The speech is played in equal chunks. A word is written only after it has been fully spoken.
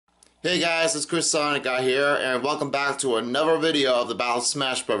Hey guys, it's Chris Sonic Guy here, and welcome back to another video of the Battle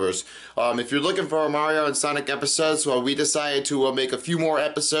Smash Brothers. If you're looking for Mario and Sonic episodes, well, we decided to make a few more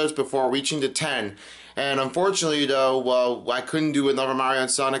episodes before reaching to 10. And unfortunately, though, well, I couldn't do another Mario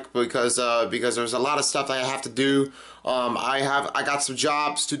and Sonic because there's a lot of stuff that I have to do. I got some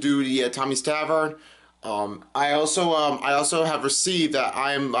jobs to do the Tommy's Tavern. I also have received that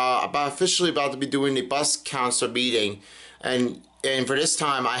I'm officially about to be doing the bus counselor meeting, and for this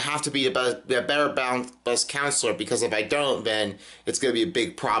time, I have to be a better bus counselor, because if I don't, then it's going to be a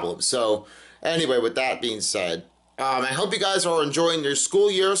big problem. So, anyway, with that being said, I hope you guys are enjoying your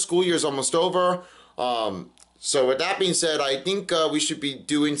school year. School year is almost over. So with that being said, I think we should be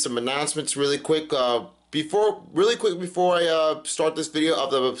doing some announcements really quick. Before I start this video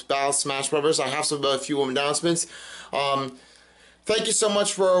of the Battle Smash Brothers, I have a few announcements. Thank you so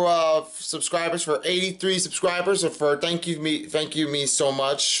much for subscribers, for 83 subscribers, thank you me so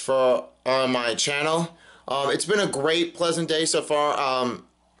much for my channel. It's been a great, pleasant day so far.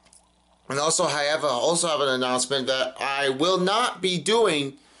 And also I have an announcement that I will not be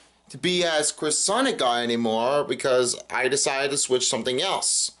doing to be as Chris Sonic Guy anymore, because I decided to switch something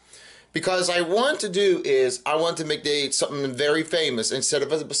else. Because I want to make something very famous instead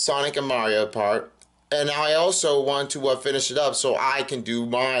of a Sonic and Mario part. And I also want to finish it up so I can do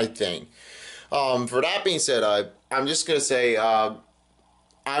my thing. For that being said, I'm just gonna say I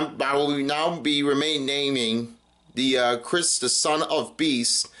will now remain naming the Chris the Son of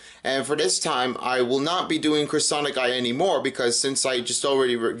Beast, and for this time I will not be doing Chris Sonic Guy anymore, because since I just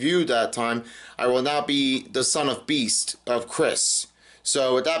already reviewed that time, I will now be the Son of Beast of Chris.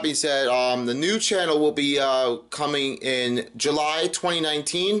 So with that being said, the new channel will be coming in July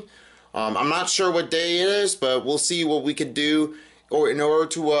 2019. I'm not sure what day it is, but we'll see what we can do, or in order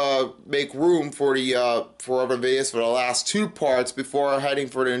to make room for other videos for the last two parts before heading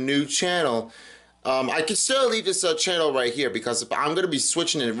for the new channel. I can still leave this channel right here, because I'm going to be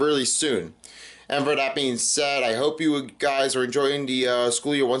switching it really soon. And for that being said, I hope you guys are enjoying the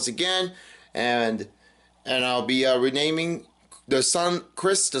school year once again, and I'll be renaming the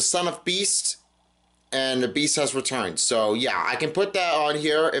Chris the Son of Beast. And the beast has returned. So yeah, I can put that on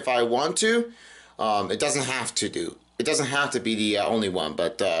here if I want to. It doesn't have to be the only one,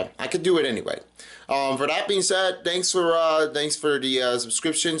 but I could do it anyway. For that being said, thanks for the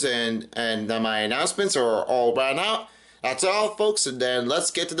subscriptions, and my announcements are all ran out. That's all, folks. And then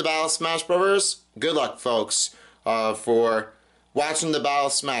let's get to the Battle Smash Brothers. Good luck, folks, for watching the Battle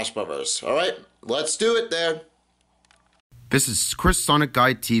Smash Brothers. All right, let's do it there. This is Chris Sonic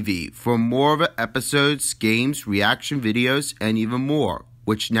Guy TV for more of the episodes, games, reaction videos, and even more,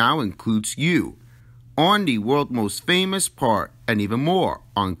 which now includes you, on the world's most famous part, and even more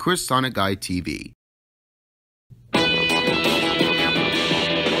on Chris Sonic Guy TV.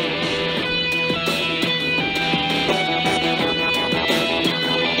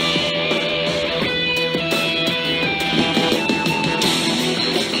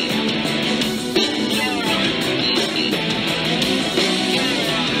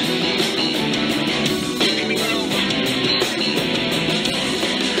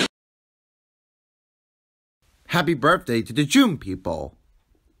 Happy birthday to the June people,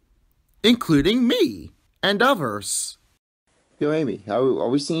 including me and others. Yo, Amy, are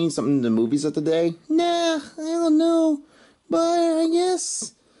we seeing something in the movies of the day? Nah, I don't know, but I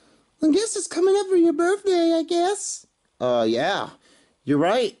guess it's coming up for your birthday, I guess. Yeah, you're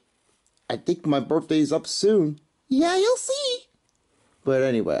right. I think my birthday's up soon. Yeah, you'll see. But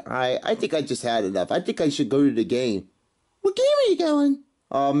anyway, I think I just had enough. I think I should go to the game. What game are you going?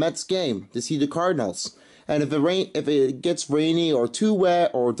 Mets game, to see the Cardinals. And if it gets rainy or too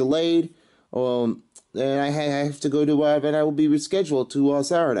wet or delayed, then I have to go to then I will be rescheduled to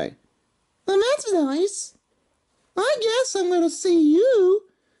Saturday. Well, that's nice. I guess I'm gonna see you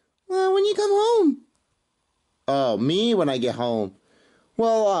when you come home. Oh, me when I get home?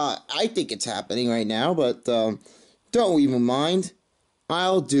 Well, I think it's happening right now, but don't even mind.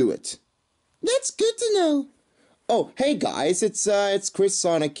 I'll do it. That's good to know. Oh, hey guys, it's Chris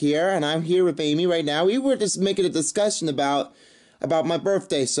Sonic here, and I'm here with Amy right now. We were just making a discussion about my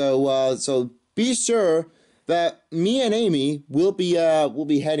birthday, so be sure that me and Amy will be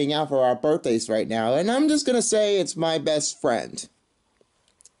heading out for our birthdays right now, and I'm just gonna say it's my best friend.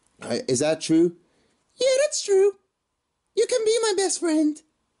 Is that true? Yeah, that's true. You can be my best friend.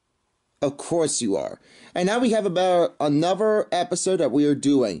 Of course you are. And now we have about another episode that we are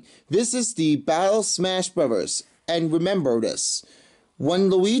doing. This is the Battle Smash Brothers. And remember this. When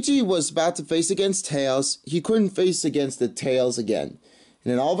Luigi was about to face against Tails, he couldn't face against the Tails again.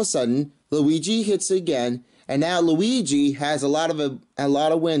 And then all of a sudden, Luigi hits again, And now Luigi has a lot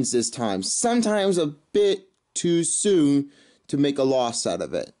of wins this time. Sometimes a bit too soon to make a loss out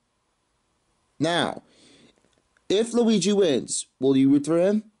of it. Now, if Luigi wins, will you root for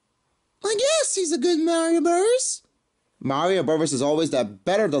him? I guess he's a good Mario Bros. Mario Brothers is always that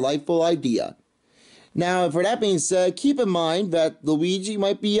better delightful idea. Now, for that being said, keep in mind that Luigi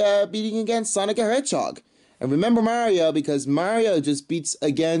might be beating against Sonic the Hedgehog. And remember Mario, because Mario just beats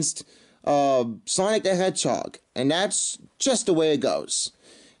against Sonic the Hedgehog. And that's just the way it goes.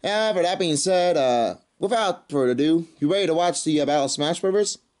 And for that being said, without further ado, you ready to watch the Battle of Smash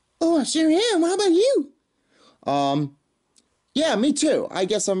Brothers? Oh, I sure am. How about you? Yeah, me too. I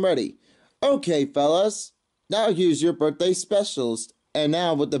guess I'm ready. Okay, fellas. Now here's your birthday specials. And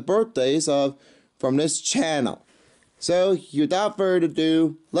now with the birthdays from this channel. So, without further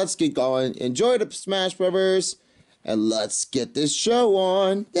ado, let's get going. Enjoy the Smash Brothers, and let's get this show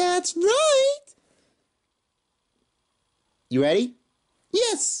on. That's right. You ready?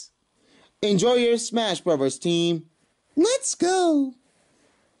 Yes. Enjoy your Smash Brothers, team. Let's go.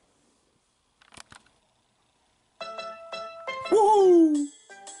 Woohoo!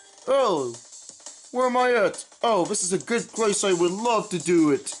 Oh, where am I at? Oh, this is a good place. I would love to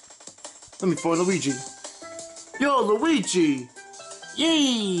do it. Let me find Luigi. Yo, Luigi!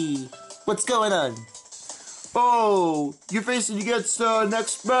 Yay! What's going on? Oh, you're facing against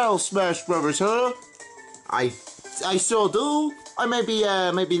next Battle Smash Brothers, huh? I sure do. I might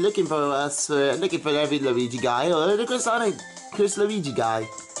be looking for every Luigi guy or the Chris Luigi guy.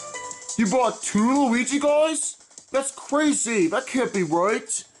 You bought 2 Luigi guys? That's crazy. That can't be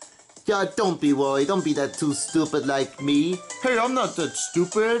right. Yeah, don't be worried. Don't be that too stupid like me. Hey, I'm not that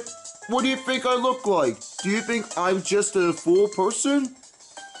stupid. What do you think I look like? Do you think I'm just a fool person?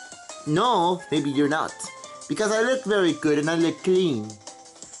 No, maybe you're not. Because I look very good and I look clean.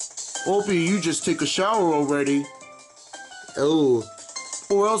 Opie, you just take a shower already. Oh.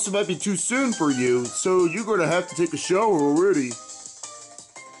 Or else it might be too soon for you, so you're gonna have to take a shower already.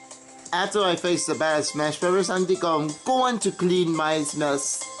 After I face the Battle Smash Brothers, I'm going to clean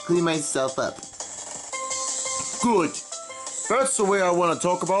myself up. Good. That's the way I want to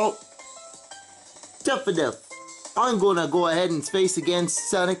talk about. Tough enough. I'm gonna go ahead and face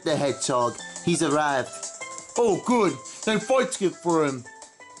against Sonic the Hedgehog. He's arrived. Oh, good. Then fight for him.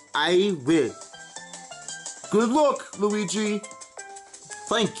 I will. Good luck, Luigi.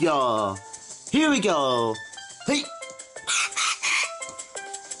 Thank ya. Here we go. Hey.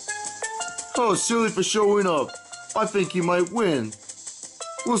 Oh, silly for showing up. I think he might win.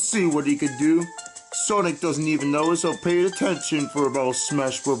 We'll see what he can do. Sonic doesn't even notice or pay attention for about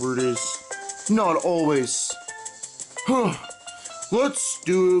Smash Brothers. Not always. Let's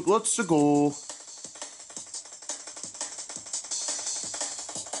go.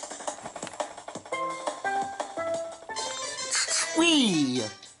 Whee!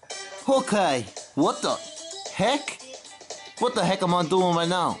 Okay, what the heck? What the heck am I doing right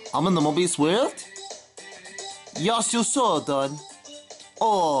now? I'm in the Mobius world? Yes, you saw it, done.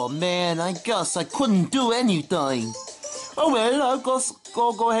 Oh man, I guess I couldn't do anything. Oh well,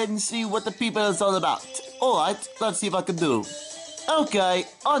 I'll go ahead and see what the people is all about. Alright, let's see if I can do. Okay,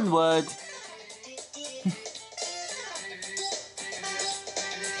 onward.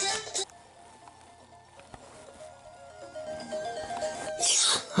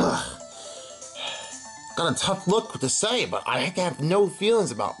 Got a tough look to say, but I have no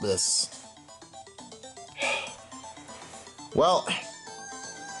feelings about this. Well,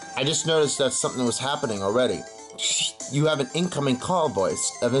 I just noticed that something was happening already. You have an incoming call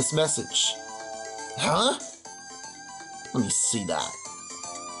voice of this message. Huh? Let me see that.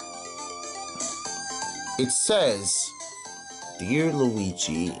 It says, Dear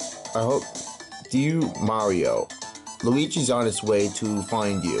Luigi, Dear Mario, Luigi's on his way to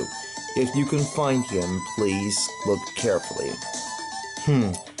find you. If you can find him, please look carefully.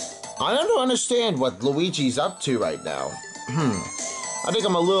 I don't understand what Luigi's up to right now. I think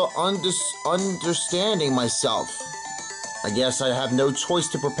I'm a little understanding myself. I guess I have no choice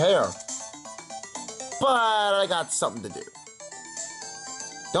to prepare. But I got something to do.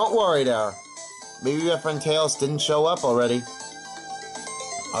 Don't worry there. Maybe my friend Tails didn't show up already.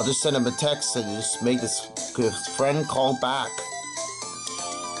 I'll just send him a text and just make his friend call back.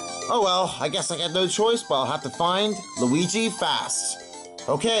 Oh well, I guess I got no choice, but I'll have to find Luigi fast.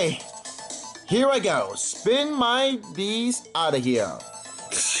 Okay, here I go. Spin my bees out of here.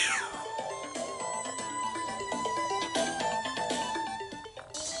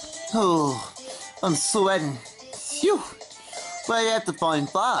 Oh, I'm sweating. Phew. But I have to find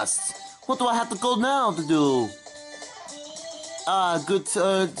fast. What do I have to go now to do?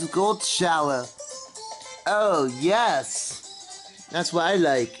 Good shower. Oh, yes. That's what I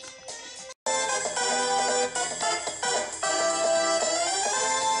like.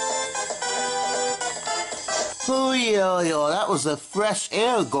 Oh, yeah, that was a fresh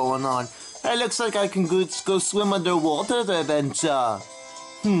air going on. It looks like I can go swim underwater then.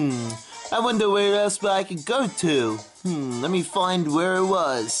 I wonder where else I could go to. Let me find where it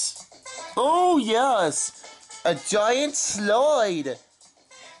was. Oh, yes. A giant slide.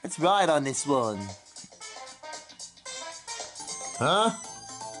 Let's ride on this one. Huh?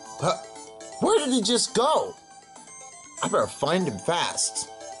 Where did he just go? I better find him fast.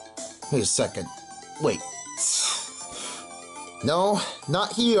 Wait a second. Wait. No,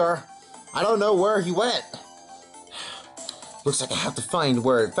 not here. I don't know where he went. Looks like I have to find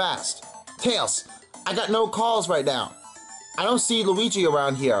where it fast. Tails, I got no calls right now. I don't see Luigi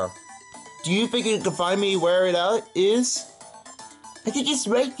around here. Do you think you can find me where it is? I think it's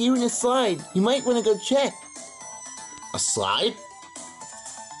right here in the slide. You might want to go check. A slide?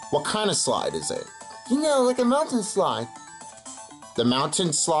 What kind of slide is it? You know, like a mountain slide. The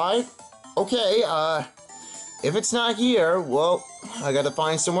mountain slide? Okay, if it's not here, well, I gotta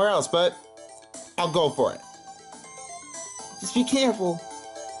find somewhere else, but I'll go for it. Just be careful.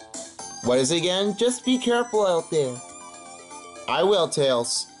 What is it again? Just be careful out there. I will,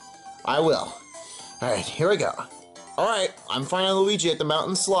 Tails. I will. Alright, here we go. Alright, I'm finding Luigi at the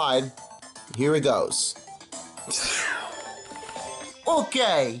mountain slide. Here he goes.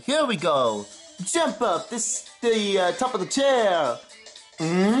 Okay, here we go. Jump up, the top of the chair.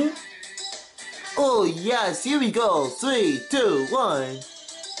 Oh yes, here we go. 3, 2, 1.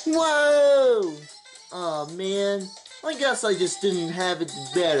 Whoa! Oh man, I guess I just didn't have it the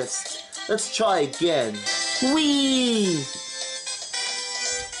best. Let's try again. Whee!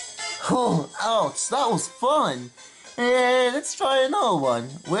 Oh, ouch, that was fun. Let's try another one.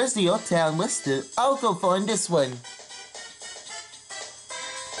 Where's the old town listed? I'll go find this one.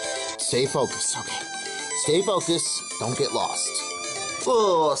 Stay focused, okay. Stay focused, don't get lost.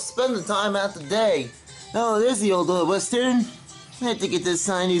 Oh, spend the time out the day. Oh, there's the old western. I think it this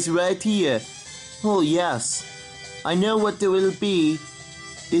sign is right here. Oh, yes. I know what there will be.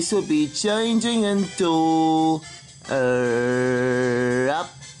 This will be changing into... up.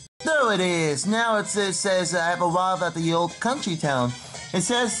 There it is. Now it says I have arrived at the old country town. It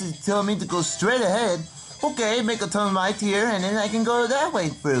says to tell me to go straight ahead. Okay, make a turn right here, and then I can go that way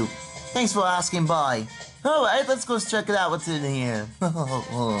through. Thanks for asking by. Alright, let's go check it out what's in here.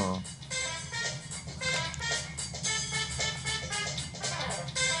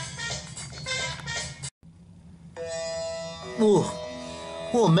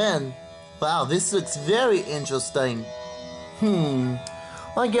 Oh man. Wow, this looks very interesting.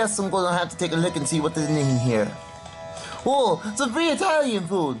 I guess I'm gonna have to take a look and see what's in here. Oh, some free Italian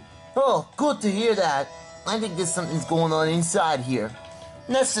food. Oh, good to hear that. I think there's something's going on inside here.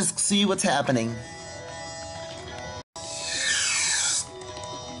 Let's just see what's happening.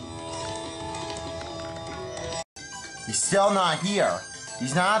 He's still not here.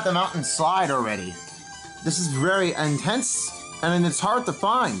 He's not at the mountain slide already. This is very intense, and it's hard to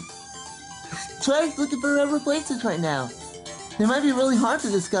find. Try looking for other places right now. They might be really hard to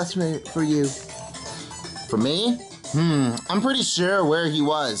discuss for you. For me? I'm pretty sure where he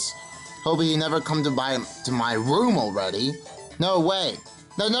was. Hope he never come to my room already. No way.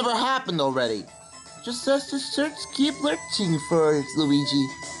 That never happened already. Just keep lurching for Luigi.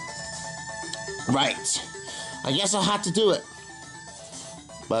 Right. I guess I'll have to do it.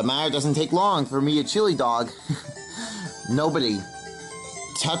 But Mario doesn't take long for me a chili dog. Nobody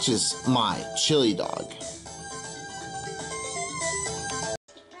touches my chili dog.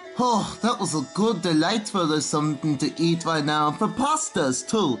 Oh, that was a good delightful something to eat right now. For pastas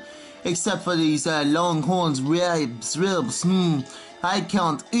too. Except for these longhorns, ribs. I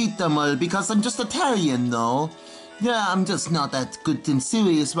can't eat them all because I'm just Italian though. Yeah, I'm just not that good and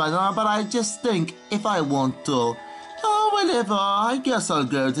serious right now, but I just think if I want to. Oh, whatever, I guess I'll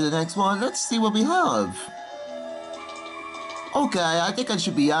go to the next one. Let's see what we have. Okay, I think I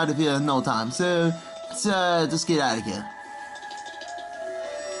should be out of here in no time, so let's just get out of here.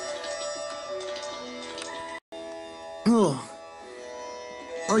 Oh,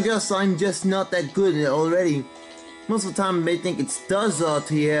 I guess I'm just not that good at it already. Most of the time I may think it's does out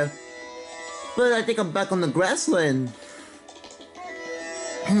here. But I think I'm back on the grassland.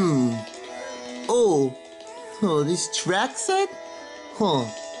 Oh, this track set?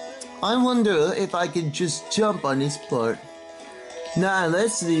 I wonder if I can just jump on this part. Nah,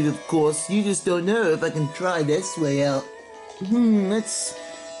 let's leave, of course. You just don't know if I can try this way out. Let's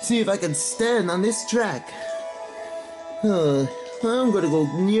see if I can stand on this track. I'm gonna go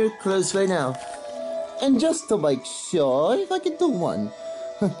near close right now. And just to make sure, if I can do one.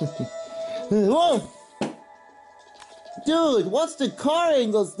 Whoa! Dude, what's the car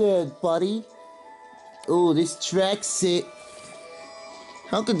angles there, buddy? Oh, this track's it.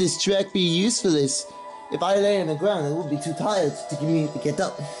 How could this track be used for this? If I lay on the ground, I would be too tired to get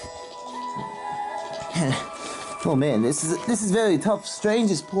up. Oh man, this is very tough.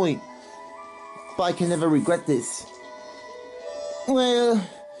 Strangest point. But I can never regret this. Well,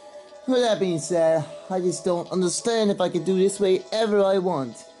 with that being said, I just don't understand if I can do this way ever I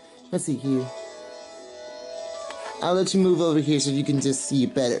want. Let's see here. I'll let you move over here so you can just see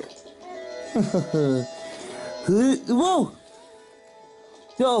it better. Whoa!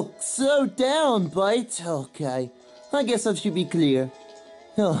 Oh, slow down, Bite. Okay, I guess I should be clear.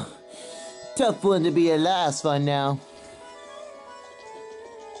 Oh, tough one to be a last one now.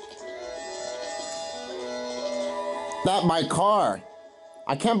 That my car.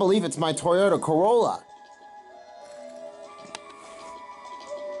 I can't believe it's my Toyota Corolla.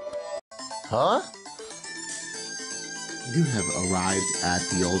 Huh? You have arrived at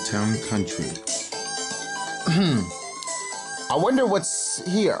the Old Town Country. I wonder what's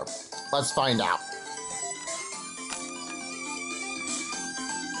here. Let's find out.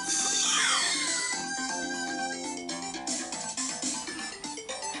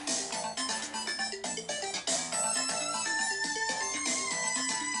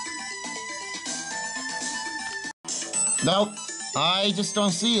 Nope, I just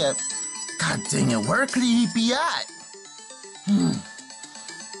don't see it. God dang it, where could he be at?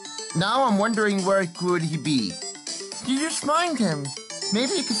 Now I'm wondering where could he be. You just find him.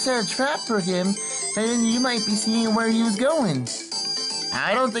 Maybe you could set a trap for him, and then you might be seeing where he was going.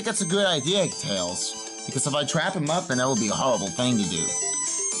 I don't think that's a good idea, Tails. Because if I trap him up, then that would be a horrible thing to do.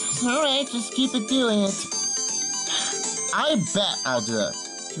 Alright, just keep it doing it. I bet I'll do it.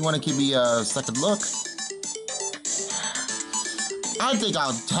 If you want to give me a second look. I think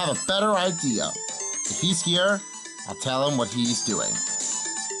I'll have a better idea. If he's here, I'll tell him what he's doing.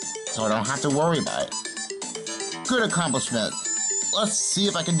 So I don't have to worry about it. Good accomplishment. Let's see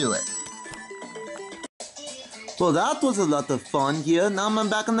if I can do it. Well, that was a lot of fun here. Now I'm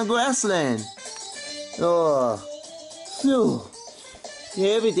back in the grassland. Oh, phew.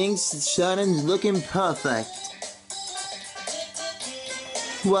 Everything's shining, looking perfect.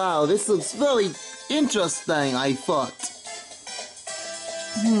 Wow, this looks very interesting, I thought.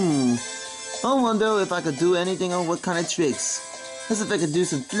 I wonder if I could do anything or what kind of tricks. As if I could do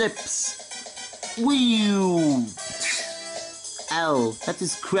some flips. Whew. Ow, that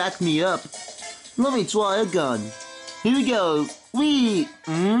just cracked me up. Let me try a gun. Here we go. Whee!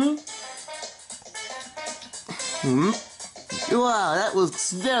 Wow, that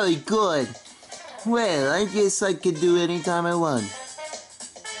was very good. Well, I guess I could do it anytime I want.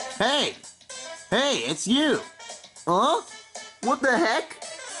 Hey! Hey, it's you! Huh? What the heck?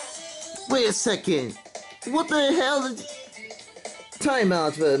 Wait a second. What the hell did... Time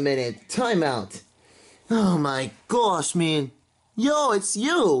out for a minute. Time out. Oh my gosh, man. Yo, it's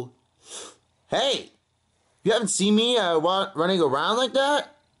you! Hey! You haven't seen me running around like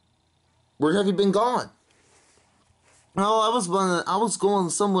that? Where have you been gone? Oh, I was going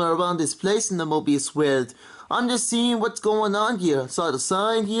somewhere around this place in the Mobius world. I'm just seeing what's going on here. Saw the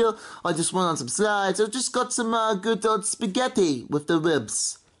sign here. I just went on some slides. I just got some good old spaghetti with the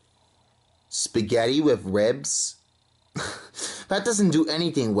ribs. Spaghetti with ribs? That doesn't do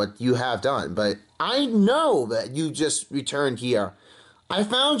anything what you have done, but I know that you just returned here. I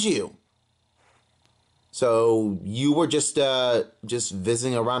found you. So you were just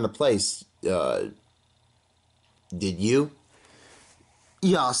visiting around the place. Did you?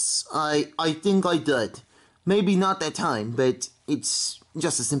 Yes, I think I did. Maybe not that time, but it's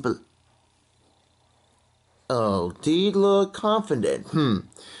just as simple. Oh, do you look confident?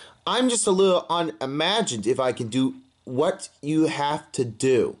 I'm just a little unimagined if I can do what you have to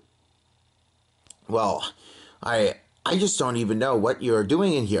do. Well, I just don't even know what you're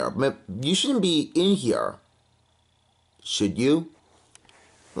doing in here. You shouldn't be in here. Should you?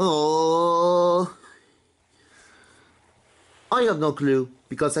 Oh, I have no clue,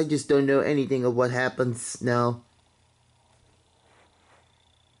 because I just don't know anything of what happens now.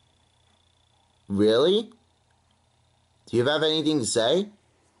 Really? Do you have anything to say?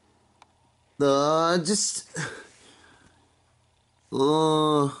 I'm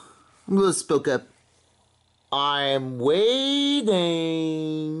gonna spoke up. I'm waiting.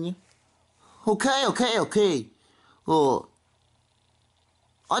 Okay. Oh,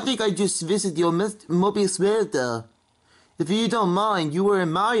 I think I just visited your Mobius world. If you don't mind, you were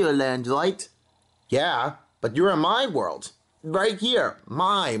in Mario Land, right? Yeah, but you're in my world. Right here,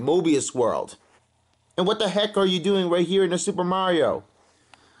 my Mobius world. And what the heck are you doing right here in the Super Mario?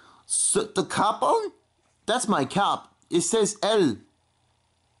 So, the cap on? That's my cap. It says L.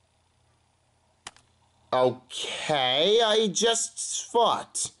 Okay, I just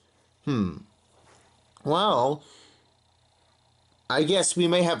thought. Well, I guess we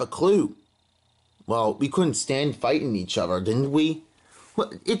may have a clue. Well, we couldn't stand fighting each other, didn't we?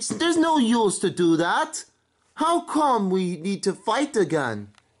 Well, there's no use to do that. How come we need to fight again?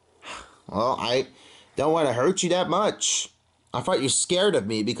 Well, I don't want to hurt you that much. I thought you're scared of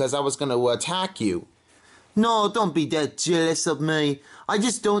me because I was going to attack you. No, don't be that jealous of me. I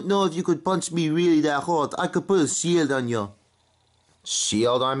just don't know if you could punch me really that hard. I could put a shield on you.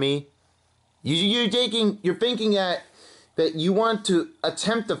 Shield on me? You're thinking that you want to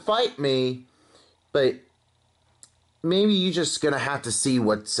attempt to fight me, but maybe you're just going to have to see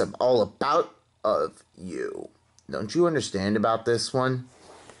what's all about of you. Don't you understand about this one?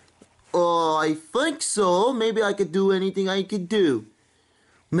 Oh, I think so. Maybe I could do anything I could do.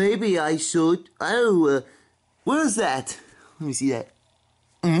 Maybe I should. Oh, where's that? Let me see that.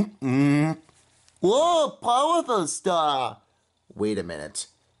 Whoa, powerful star. Wait a minute.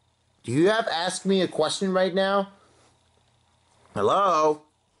 Do you have to ask me a question right now? Hello?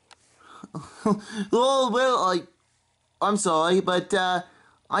 Oh, well, I'm sorry, but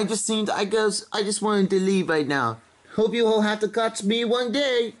I just wanted to leave right now. Hope you will have to catch me one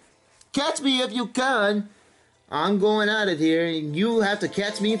day. Catch me if you can. I'm going out of here, and you have to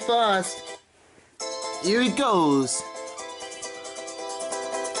catch me fast. Here it goes.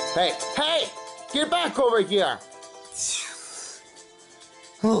 Hey, get back over here.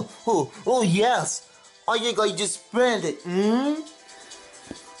 Oh, yes. I think I just sprint it.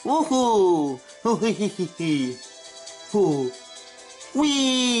 Woohoo. Oh, hee hee hee hee. Oh.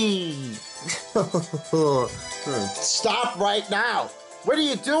 Whee. Stop right now. What are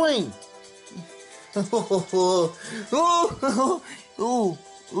you doing?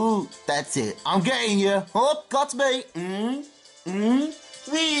 Ooh, that's it. I'm getting you. Oh, got me.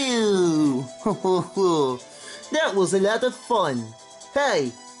 Whew. That was a lot of fun.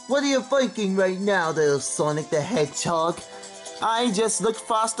 Hey, what are you thinking right now there, Sonic the Hedgehog? I just look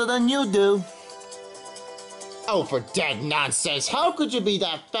faster than you do. Oh, for dead nonsense. How could you be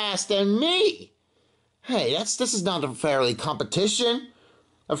that fast than me? Hey, this is not a fairly competition.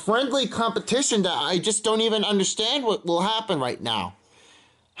 A friendly competition that I just don't even understand what will happen right now.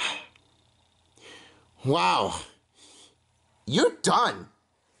 Wow. You're done.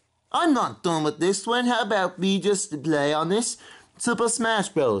 I'm not done with this one. How about we just play on this Super Smash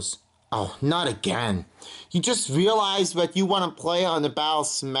Bros? Oh, not again. You just realized that you want to play on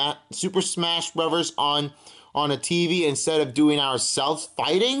the Super Smash Bros. on a TV instead of doing ourselves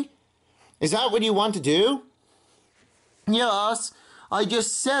fighting? Is that what you want to do? Yes, I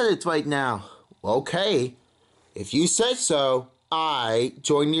just said it right now. Okay. If you said so, I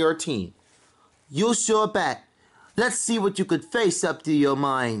join your team. You sure bet. Let's see what you could face up to your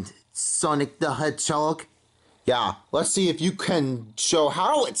mind, Sonic the Hedgehog. Yeah, let's see if you can show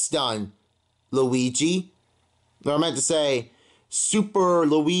how it's done, Luigi. Or I meant to say, Super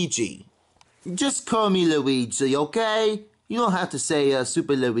Luigi. Just call me Luigi, okay? You don't have to say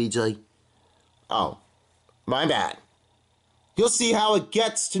Super Luigi. Oh, my bad. You'll see how it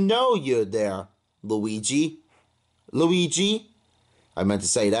gets to know you there, Luigi. Luigi? I meant to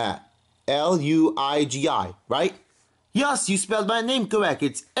say that. Luigi, right? Yes, you spelled my name correct.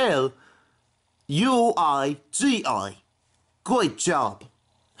 It's Luigi. Great job.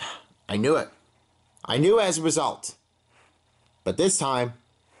 I knew it. I knew as a result. But this time,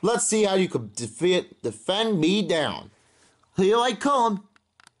 let's see how you could defend me down. Here I come.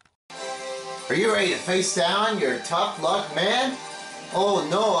 Are you ready to face down your tough luck, man? Oh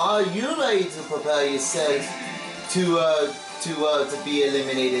no, are you ready to prepare yourself to be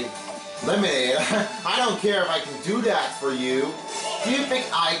eliminated? Eliminated? I don't care if I can do that for you. Do you think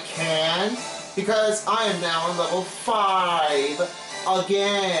I can? Because I am now on level 5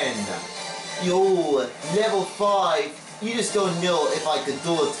 again. Yo, level 5. You just don't know if I could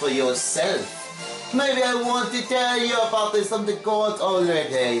do it for yourself. Maybe I want to tell you about this on the gods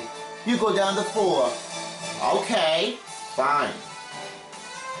already. You go down to 4. Okay, fine.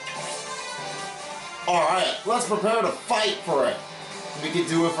 Alright, let's prepare to fight for it. We could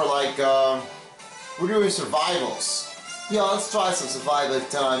do it for like, we're doing survivals. Yeah, let's try some survival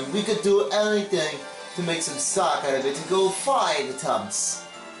time. We could do anything to make some stock out of it to go fight attempts.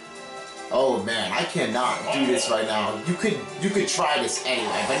 Oh man, I cannot do this right now. You could try this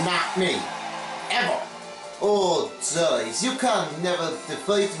anyway, but not me. Ever. Oh, jeez, you can never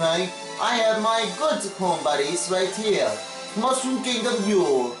defeat me. I have my good home buddies right here. Mushroom Kingdom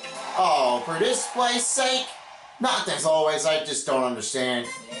Yule. Oh, for this play's sake? Not as always, I just don't understand.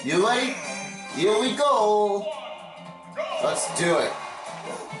 You ready? Here we go. Let's do it.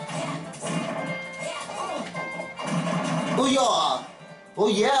 Oh yeah. Oh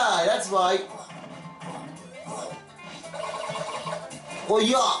yeah, that's right. Oh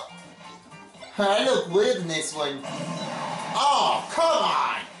yeah. I look weird in this one. Oh, come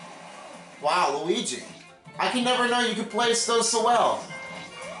on. Wow, Luigi. I can never know you could play those so well.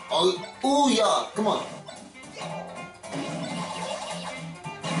 Oh yeah, come on.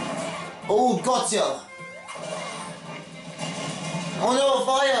 Oh, gotcha. Oh no,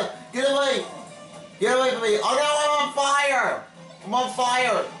 fire! Get away! Get away from me! Oh no, I'm on fire! I'm on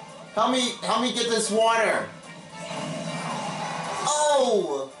fire! Help me get this water!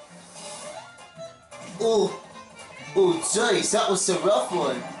 Oh! Oh! Oh, jeez, that was a rough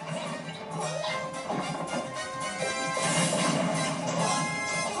one.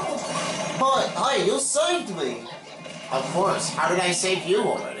 Hi, you saved me! Of course, how did I save you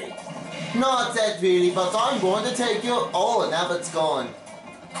already? Not that really, but I'm going to take you. Oh, now it's gone.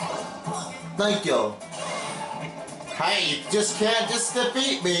 Thank you. Hey, you just can't just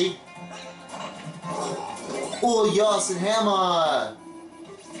defeat me. Oh, yes, and hammer.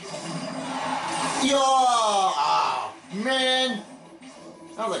 Yeah! Oh, man.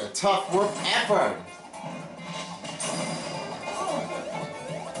 That was like a tough work effort.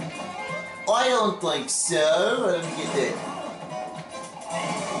 I don't think so. Let me get that.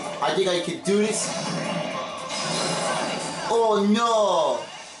 I think I can do this. Oh no!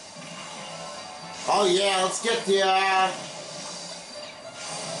 Oh yeah, let's get there.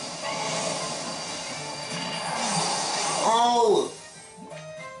 Oh!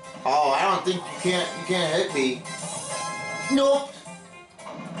 Oh, I don't think you can't hit me. Nope.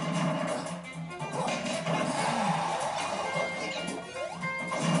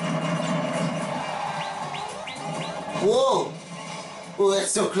 Whoa! Oh,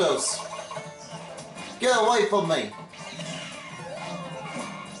 that's so close. Get away from me.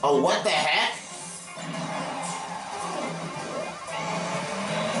 Oh, what the heck?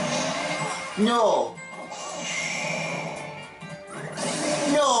 No.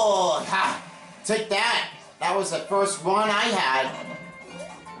 No. Ha. Take that. That was the first one I had.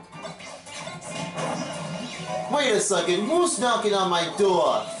 Wait a second. Who's knocking on my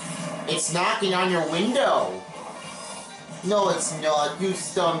door? It's knocking on your window. No, it's not, you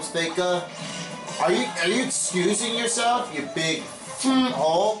stump faker. Are you excusing yourself, you big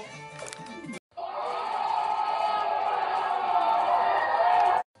hole?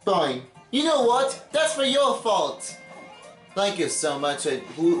 Fine. You know what? That's for your fault. Thank you so much,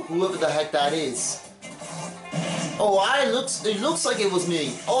 whoever the heck that is. Oh, it looks like it was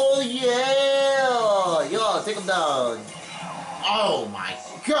me. Oh yeah! Yeah, take him down. Oh my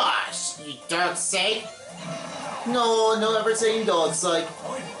gosh, you dark sake. No, ever saying dog's like.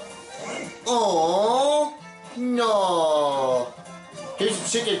 Oh no! Here's a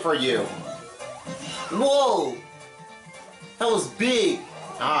chicken for you. Whoa! That was big.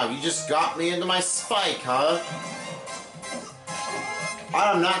 Ah, you just got me into my spike, huh?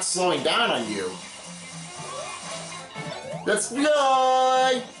 I'm not slowing down on you. Let's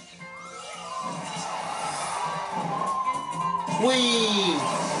fly! Whee!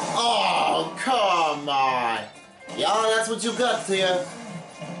 Oh, come on! Yeah, that's what you got here.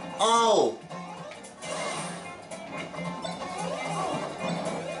 Oh!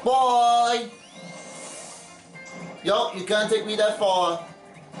 Bye! Yup, you can't take me that far.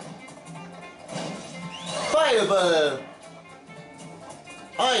 Fireball!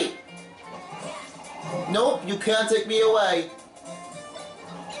 Hey! Nope, you can't take me away.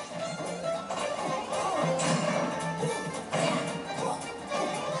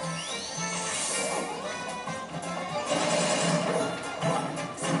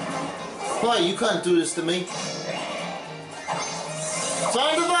 Why, you can't do this to me.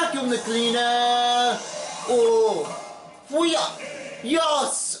 Time to vacuum the cleaner! Oh! Fooyah!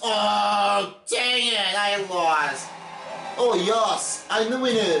 Yes! Oh, dang it, I lost. Oh, yes, I'm the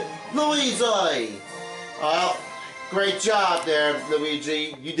winner, Luigi! Well, great job there,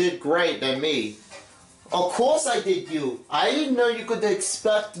 Luigi. You did great than me. Of course I did you. I didn't know you could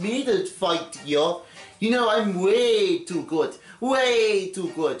expect me to fight you. You know, I'm way too good. Way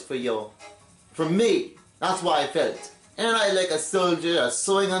too good for you. For me. That's why I felt. And I like a soldier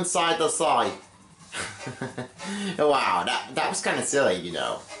swinging side to side. Wow, that was kind of silly, you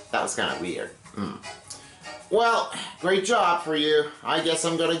know. That was kind of weird. Well, great job for you. I guess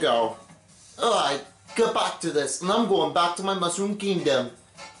I'm gonna go. Alright, get back to this, and I'm going back to my Mushroom Kingdom.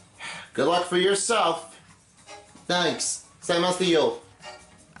 Good luck for yourself. Thanks. Same as to you.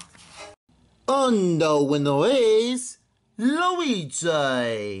 And the winner is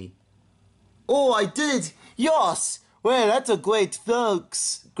Luigi. Oh, I did. Yes. Well, that's a great,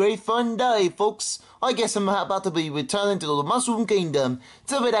 folks. Great fun day, folks. I guess I'm about to be returning to the Mushroom Kingdom.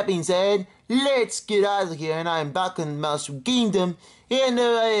 So with that being said, let's get out of here. And I'm back in the Mushroom Kingdom. And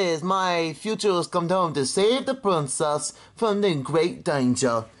there it is. My future has come home to save the princess from the great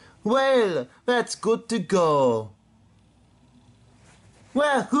danger. Well, that's good to go.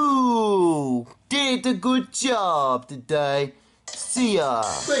 Wahoo! Did a good job today. See ya.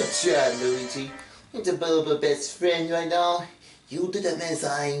 Good job, Luigi. It's a bit of a best friend right now. You did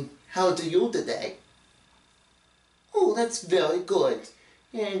amazing. How do you today? Oh, that's very good.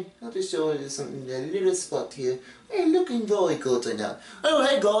 And I'll just show you something, a little spot here. Hey, looking very good right now. Oh,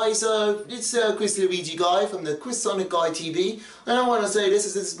 hey guys, it's Chris Luigi Guy from the Chris Sonic Guy TV. And I want to say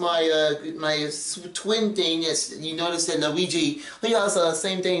this is my my twin thing. Yes, you notice that Luigi, he has the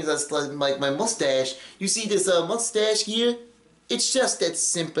same thing as like my mustache. You see this mustache here? It's just that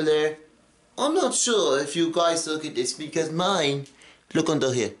simpler. I'm not sure if you guys look at this because mine, look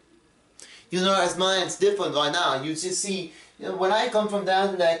under here. You know, as mine's different right now. You just see, you know, when I come from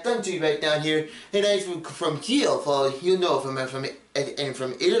down to that country right down here, and I'm from Kiev, or you know, from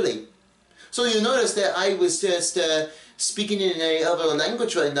Italy. So you notice that I was just speaking in a other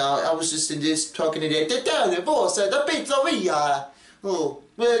language right now. I was just in this talking to the boss at the pizzeria. Oh,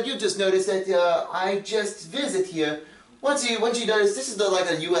 well, you just noticed that I just visit here. Once you notice, this is like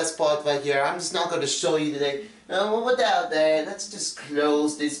a US part right here. I'm just not going to show you today. Without that, let's just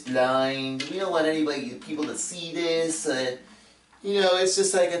close this blind. We don't want people to see this. You know, it's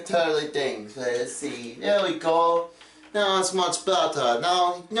just like a totally thing. So let's see. There we go. Now it's much better.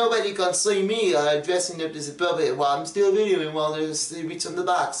 Now nobody can see me dressing up as a puppet while I'm still videoing while there's reach on the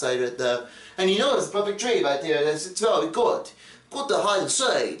back side of the. And you know, there's a perfect tree right there. It's very good. Good to hide the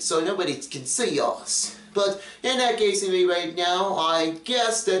shade so nobody can see us. But in that case, right now, I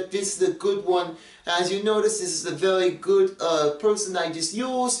guess that this is a good one. As you notice, this is a very good person I just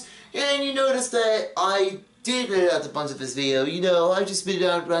used. And you notice that I did let out a bunch of this video. You know, I just been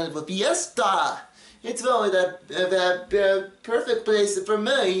out running for Fiesta. It's really that perfect place for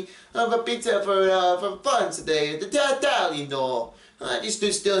me of a pizza for fun today. The Italian, though. This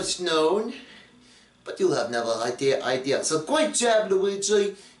is just known. But you'll have never idea. So great job,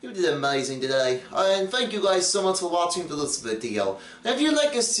 Luigi. You did amazing today. And thank you guys so much for watching this video. And if you'd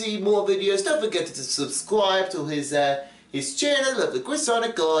like to see more videos, don't forget to subscribe to his channel of the Chris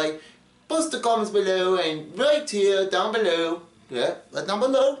Sonic Guy. Post the comments below and right here down below. Yeah, right down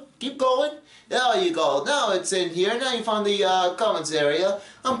below. Keep going. There you go. Now it's in here. Now you found the comments area.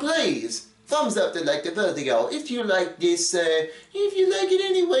 And please, thumbs up to like the video. If you like this, if you like it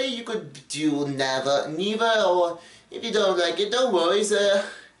anyway, you could do neither, or if you don't like it, don't worry.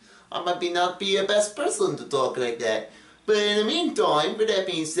 I might not be the best person to talk like that. But in the meantime, with that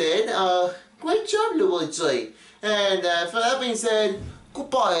being said, great job, Luigi. And for that being said,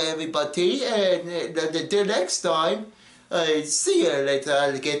 goodbye, everybody. And until next time, see you later,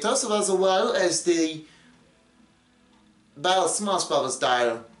 alligators, as well as the Battle Smash Brothers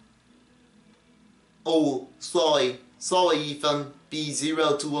style. Oh, sorry, Ethan,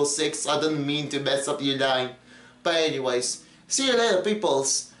 B0206, I didn't mean to mess up your line. But anyways, see you later,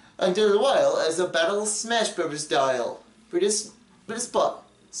 peoples. Until a while, as a Battle Smash Brothers style. For this part,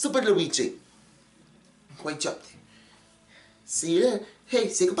 Super Luigi. Great job. See you later. Hey,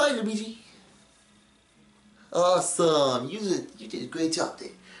 say goodbye, Luigi. Awesome, you did a great job there.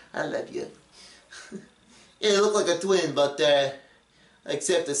 I love you. Yeah, you look like a twin, but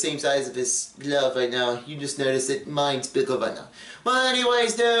except the same size of his glove right now. You just notice that mine's bigger right now. Well,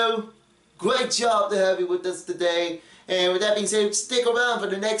 anyways, though, great job to have you with us today. And with that being said, stick around for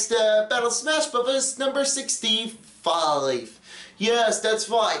the next Battle Smash Brothers number 65. Yes, that's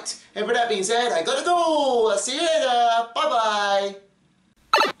right. And with that being said, I gotta go. I'll see you later. Bye-bye.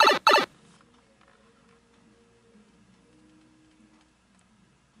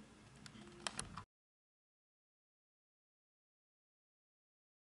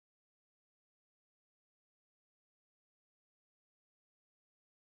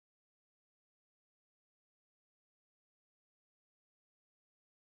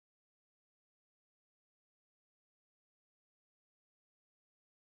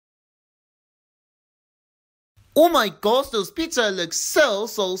 Oh my gosh, those pizza looks so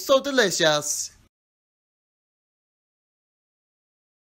delicious.